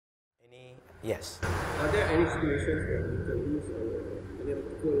Yes. Are there any situations where we can use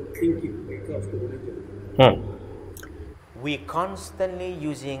analytical thinking when it comes to religion? We constantly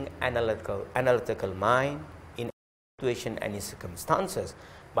using analytical mind in situation and in circumstances.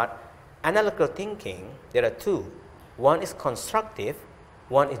 But analytical thinking, there are two. One is constructive,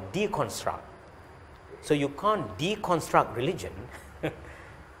 one is deconstruct. So you can't deconstruct religion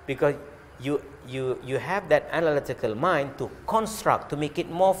because you have that analytical mind to construct, to make it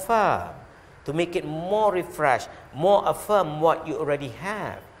more firm, to make it more refreshed, more affirm what you already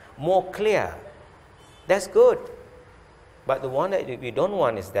have, more clear. That's good. But the one that we don't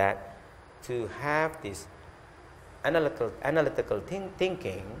want is that to have this analytical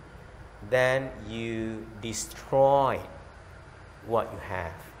thinking, then you destroy what you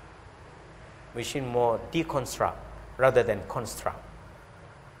have, which is more deconstruct rather than construct.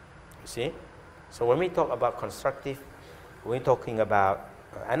 You see? So when we talk about constructive, we're talking about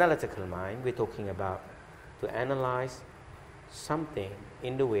analytical mind, we're talking about to analyze something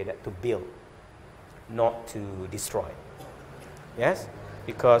in the way that to build, not to destroy. Yes?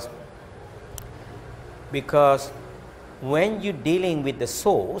 Because when you're dealing with the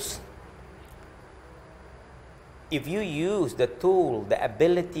source, if you use the tool, the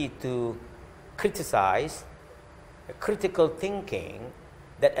ability to criticize, critical thinking,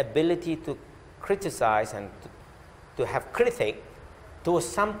 that ability to criticize and to have critic towards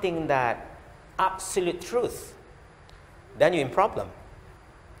something that absolute truth, then you're in problem.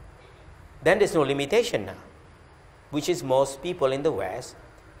 Then there's no limitation now, which is most people in the West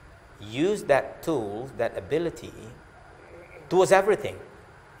use that tool, that ability towards everything.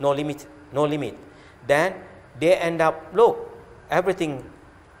 No limit, no limit. Then they end up, look, everything's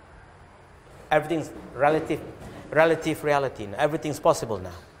relative reality. Everything's possible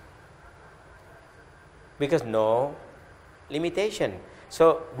now. Because no limitation.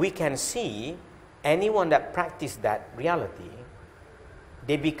 So we can see anyone that practice that reality,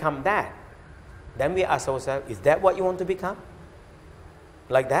 they become that. Then we ask ourselves, is that what you want to become?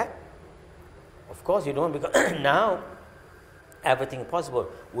 Like that? Of course you don't, because now everything is possible.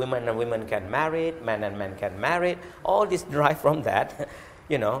 Women and women can marry, men and men can marry. All this derive from that,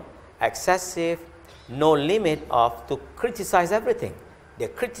 excessive, no limit of to criticize everything. They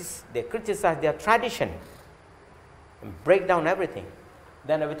criticize their tradition and break down everything.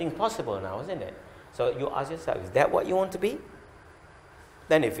 Then everything's possible now, isn't it? So you ask yourself, is that what you want to be?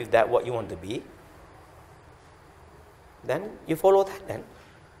 Then if that's what you want to be, then you follow that then.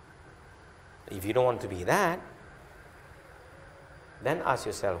 If you don't want to be that, then ask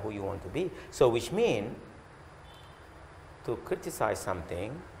yourself who you want to be. So which means, to criticize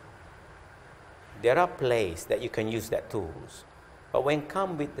something, there are places that you can use that tools. But when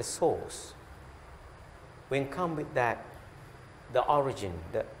come with the source, when come with that, the origin,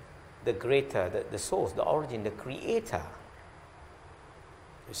 the greater, the source, the origin, the creator,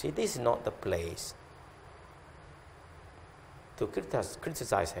 you see, this is not the place to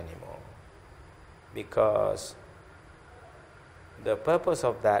criticize anymore. Because the purpose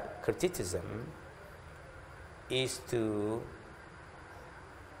of that criticism is to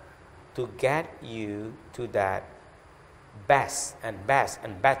get you to that best and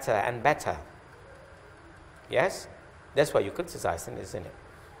better and better. Yes? That's why you criticize, isn't it?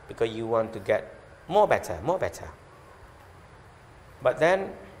 Because you want to get more better. But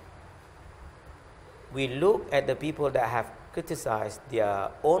then we look at the people that have criticized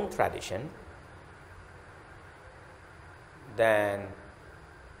their own tradition, then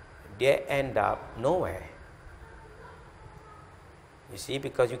they end up nowhere. You see,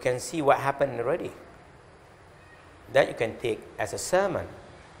 because you can see what happened already. That you can take as a sermon.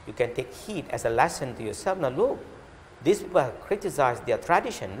 You can take heed as a lesson to yourself. Now look, these people have criticized their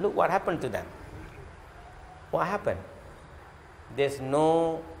tradition. Look what happened to them. What happened? There's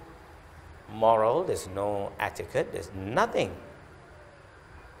no moral, there's no etiquette, there's nothing.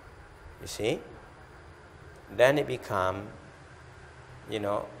 You see? Then it become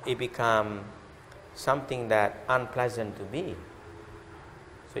something that unpleasant to be.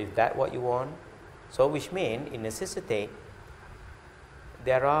 So is that what you want? So which means, in necessity,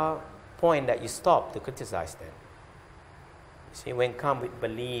 there are points that you stop to criticize them. You see, when come with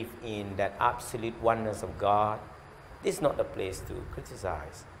belief in that absolute oneness of God, this is not the place to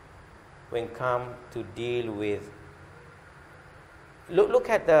criticize. When come to deal with, look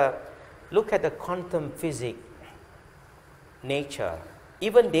at the quantum physics nature.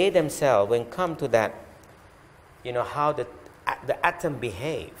 Even they themselves, when come to that, how the atom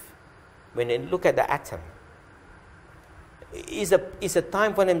behave. When they look at the atom, it's a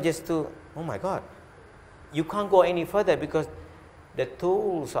time for them just to, oh my God, you can't go any further because the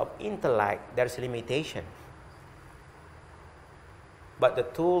tools of intellect, there's limitation. But the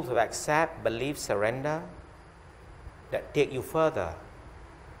tools of accept, believe, surrender, that take you further.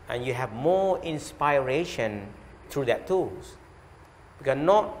 And you have more inspiration through that tools. Because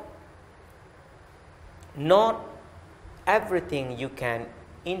not everything you can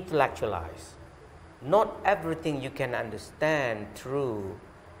intellectualize. Not everything you can understand through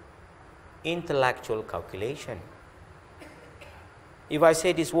intellectual calculation. If I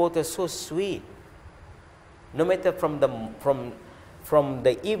say this water is so sweet, no matter from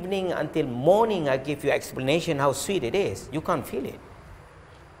the evening until morning I give you explanation how sweet it is, you can't feel it.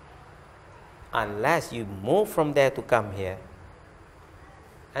 Unless you move from there to come here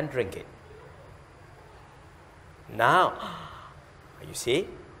and drink it. Now, you see?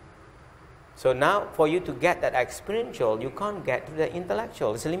 So now for you to get that experiential, you can't get to the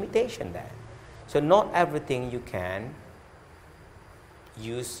intellectual. There's a limitation there. So not everything you can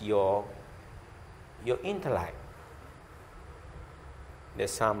use your intellect.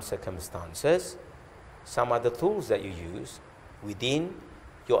 There's some circumstances, some other tools that you use within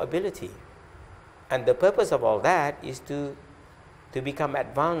your ability. And the purpose of all that is to become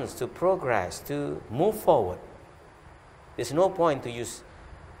advanced, to progress, to move forward. There's no point to use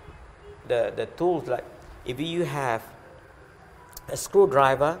the tools like, if you have a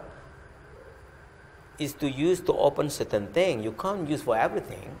screwdriver, is to use to open certain thing. You can't use for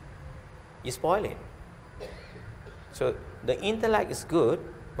everything. You spoil it. So the intellect is good,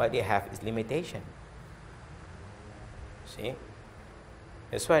 but it has its limitation. See?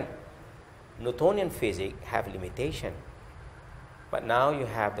 That's why Newtonian physics have limitation. But now you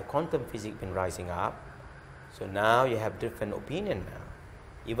have the quantum physics been rising up. So now you have different opinion now.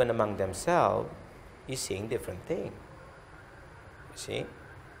 Even among themselves, you're seeing different things. You see?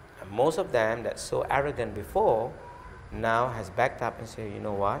 And most of them that's so arrogant before, now has backed up and said, you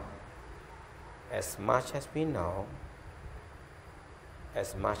know what? As much as we know,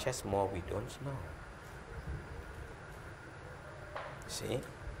 as much as more we don't know. See?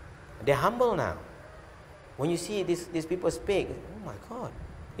 They're humble now. When you see these people speak, oh my God,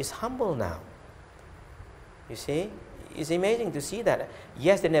 it's humble now. You see? It's amazing to see that.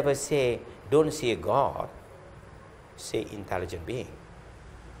 Yes, they never say, don't say God, say intelligent being.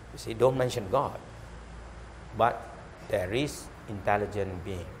 You see, don't mention God. But there is intelligent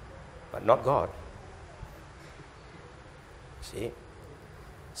being, but not God. See?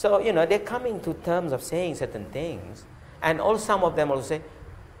 So, they're coming to terms of saying certain things. And also some of them will say,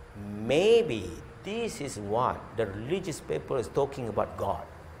 maybe this is what the religious people is talking about God.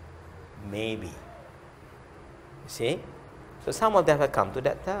 Maybe. See? So some of them have come to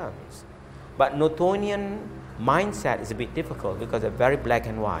that terms. But Newtonian mindset is a bit difficult because they're very black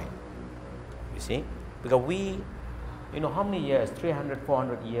and white. You see? Because we, how many years, 300,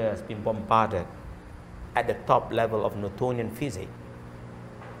 400 years, been bombarded at the top level of Newtonian physics.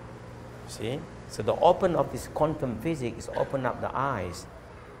 See? So the open of this quantum physics open up the eyes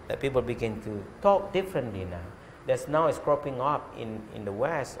that people begin to talk differently now. There's now is cropping up in the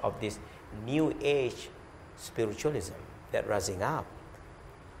West of this new age spiritualism that rising up.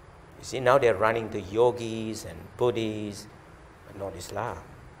 You see, now they're running to yogis and Buddhists, but not Islam.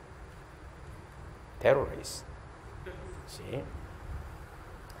 Terrorists. See?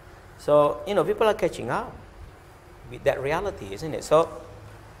 So, people are catching up with that reality, isn't it? So,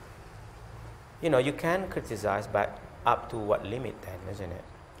 you can criticize, but up to what limit then, isn't it?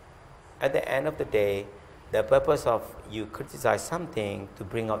 At the end of the day, the purpose of you criticize something to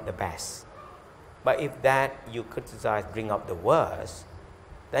bring out the best. But if that you criticize bring out the worst,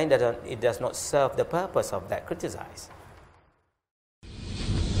 then it does not serve the purpose of that criticize.